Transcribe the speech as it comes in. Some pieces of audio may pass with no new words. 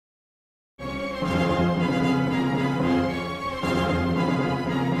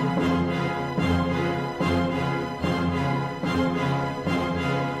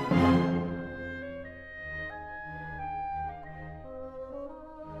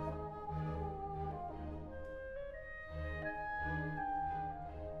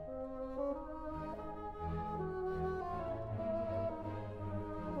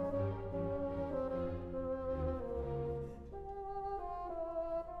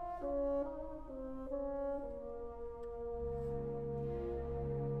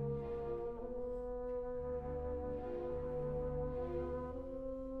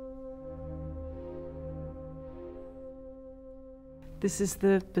This is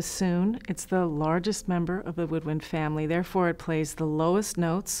the bassoon. It's the largest member of the woodwind family, therefore it plays the lowest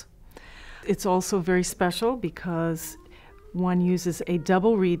notes. It's also very special because one uses a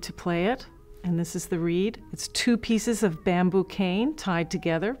double reed to play it, and this is the reed. It's two pieces of bamboo cane tied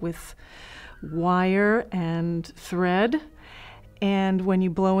together with wire and thread, and when you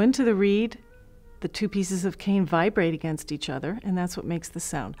blow into the reed, the two pieces of cane vibrate against each other, and that's what makes the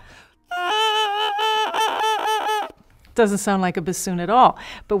sound. Doesn't sound like a bassoon at all,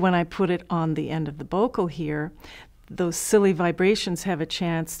 but when I put it on the end of the bocal here, those silly vibrations have a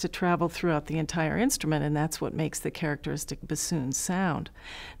chance to travel throughout the entire instrument, and that's what makes the characteristic bassoon sound.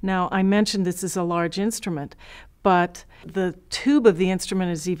 Now, I mentioned this is a large instrument, but the tube of the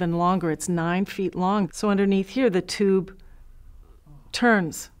instrument is even longer. It's 9 feet long. So underneath here, the tube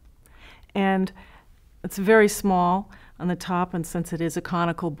turns, and it's very small on the top, and since it is a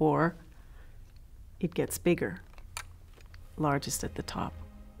conical bore, it gets bigger, largest at the top.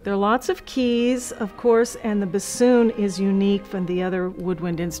 There are lots of keys, of course, and the bassoon is unique from the other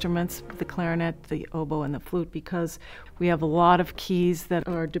woodwind instruments, the clarinet, the oboe, and the flute, because we have a lot of keys that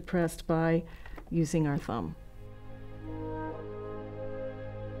are depressed by using our thumb.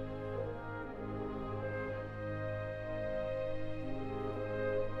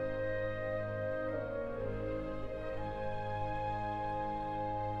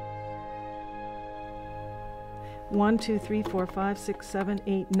 One, 2, 3, 4, 5, 6, 7,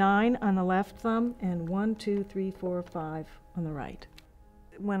 8, 9 on the left thumb, and 1, 2, 3, 4, 5 on the right.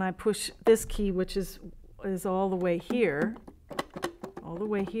 When I push this key, which is all the way here,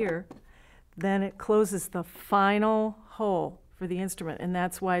 then it closes the final hole for the instrument, and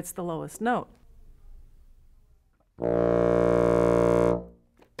that's why it's the lowest note.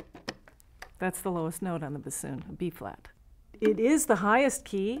 That's the lowest note on the bassoon, a B flat. It is the highest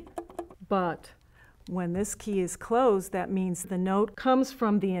key, but when this key is closed, that means the note comes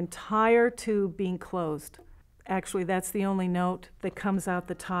from the entire tube being closed. Actually, that's the only note that comes out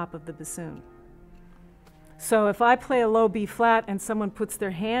the top of the bassoon. So if I play a low B flat and someone puts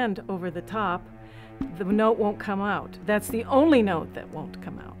their hand over the top, the note won't come out. That's the only note that won't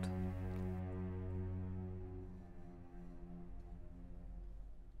come out.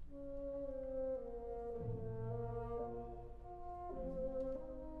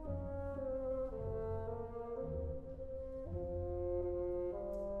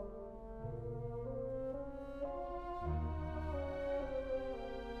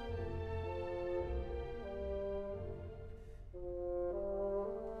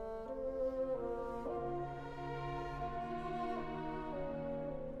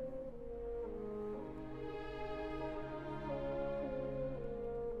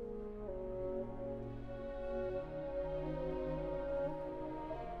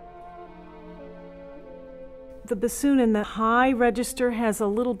 The bassoon in the high register has a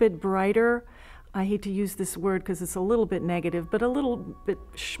little bit brighter, I hate to use this word because it's a little bit negative, but a little bit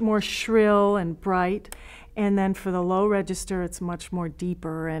more shrill and bright. And then for the low register, it's much more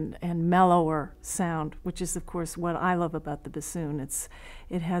deeper and mellower sound, which is, of course, what I love about the bassoon.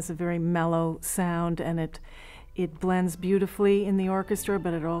 It has a very mellow sound, and it blends beautifully in the orchestra,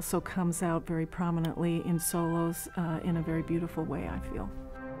 but it also comes out very prominently in solos in a very beautiful way, I feel.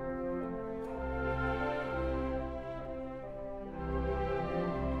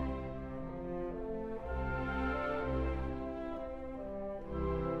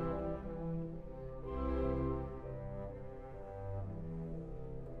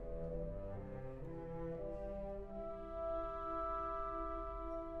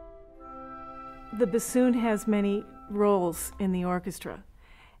 The bassoon has many roles in the orchestra,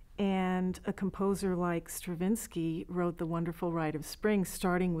 and a composer like Stravinsky wrote the wonderful Rite of Spring,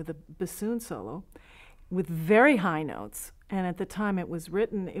 starting with a bassoon solo with very high notes, and at the time it was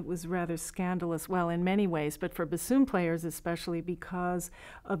written, it was rather scandalous, well, in many ways, but for bassoon players especially because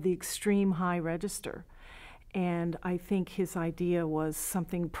of the extreme high register. And I think his idea was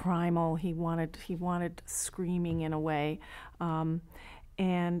something primal. He wanted screaming in a way.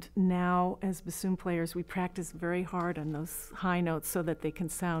 And now, as bassoon players, we practice very hard on those high notes so that they can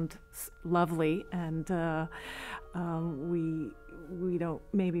sound lovely, and we don't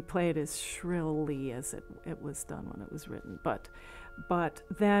maybe play it as shrilly as it was done when it was written. But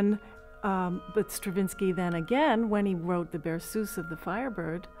Stravinsky then again, when he wrote the Berceuse of the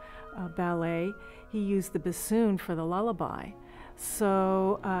Firebird ballet, he used the bassoon for the lullaby.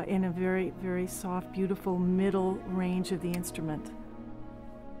 So in a very, very soft, beautiful middle range of the instrument.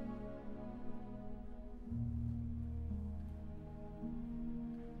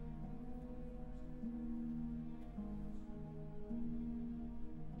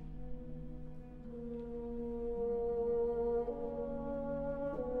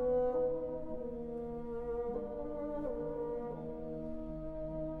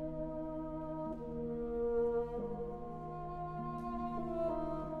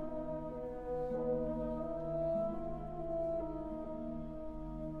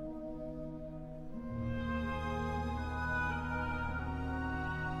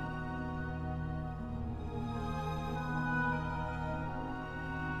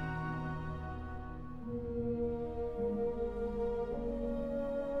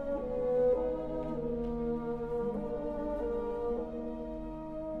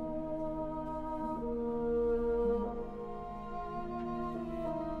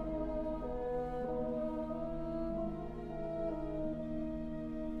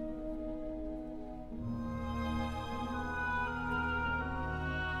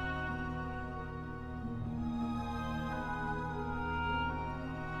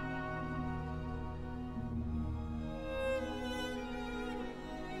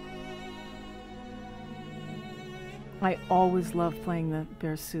 I always love playing the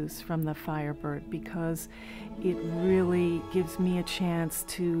Berceuse from the Firebird because it really gives me a chance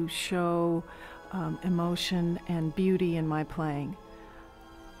to show emotion and beauty in my playing.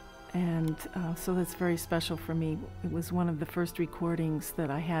 And so that's very special for me. It was one of the first recordings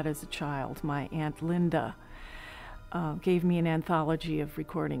that I had as a child. My Aunt Linda gave me an anthology of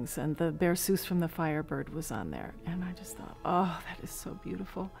recordings, and the Berceuse from the Firebird was on there. And I just thought, oh, that is so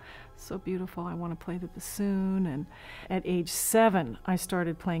beautiful. So beautiful. I want to play the bassoon. And at age 7, I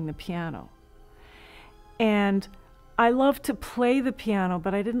started playing the piano. And I loved to play the piano,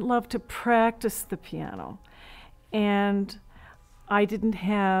 but I didn't love to practice the piano. And I didn't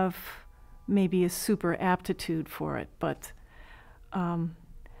have maybe a super aptitude for it, but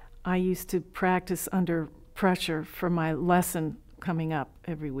I used to practice under pressure for my lesson coming up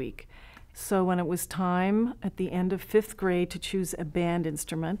every week. So when it was time at the end of 5th grade to choose a band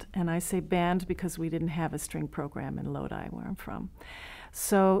instrument, and I say band because we didn't have a string program in Lodi where I'm from.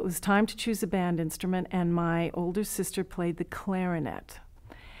 So it was time to choose a band instrument, and my older sister played the clarinet.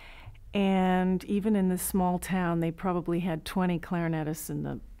 And even in this small town, they probably had 20 clarinetists in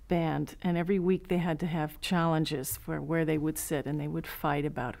the band, and every week they had to have challenges for where they would sit, and they would fight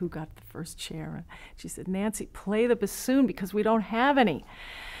about who got the first chair. And she said, Nancy, play the bassoon because we don't have any.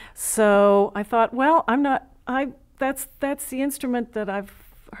 So I thought, well, that's the instrument that I've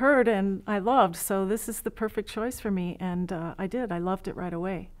heard and I loved, so this is the perfect choice for me, and I did. I loved it right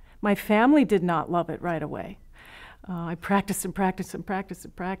away. My family did not love it right away. I practiced and practiced and practiced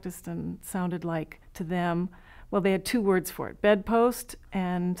and practiced, and it sounded like to them, well, they had 2 words for it, bedpost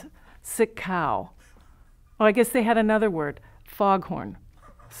and sick cow. Oh, I guess they had another word, foghorn.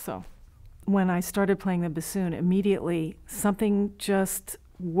 So when I started playing the bassoon, immediately something just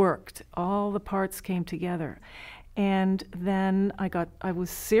worked. All the parts came together. And then I was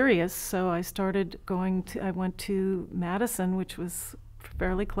serious, so I went to Madison, which was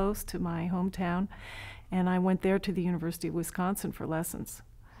fairly close to my hometown, and I went there to the University of Wisconsin for lessons.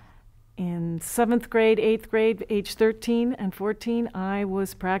 In 7th grade, 8th grade, age 13 and 14, I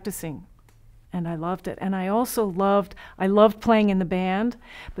was practicing, and I loved it. And I also loved playing in the band,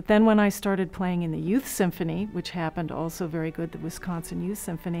 but then when I started playing in the Youth Symphony, which happened also very good, the Wisconsin Youth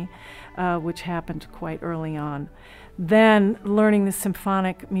Symphony, which happened quite early on, then learning the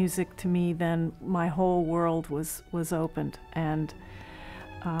symphonic music to me, then my whole world was opened. And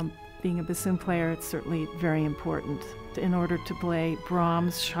being a bassoon player, it's certainly very important. In order to play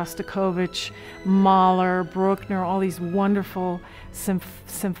Brahms, Shostakovich, Mahler, Bruckner, all these wonderful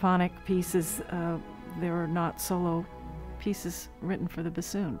symphonic pieces, there are not solo pieces written for the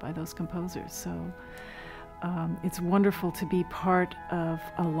bassoon by those composers. So it's wonderful to be part of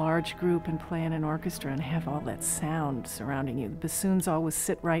a large group and play in an orchestra and have all that sound surrounding you. The bassoons always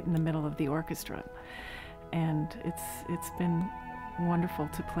sit right in the middle of the orchestra, and it's been wonderful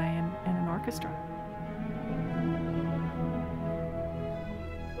to play in an orchestra.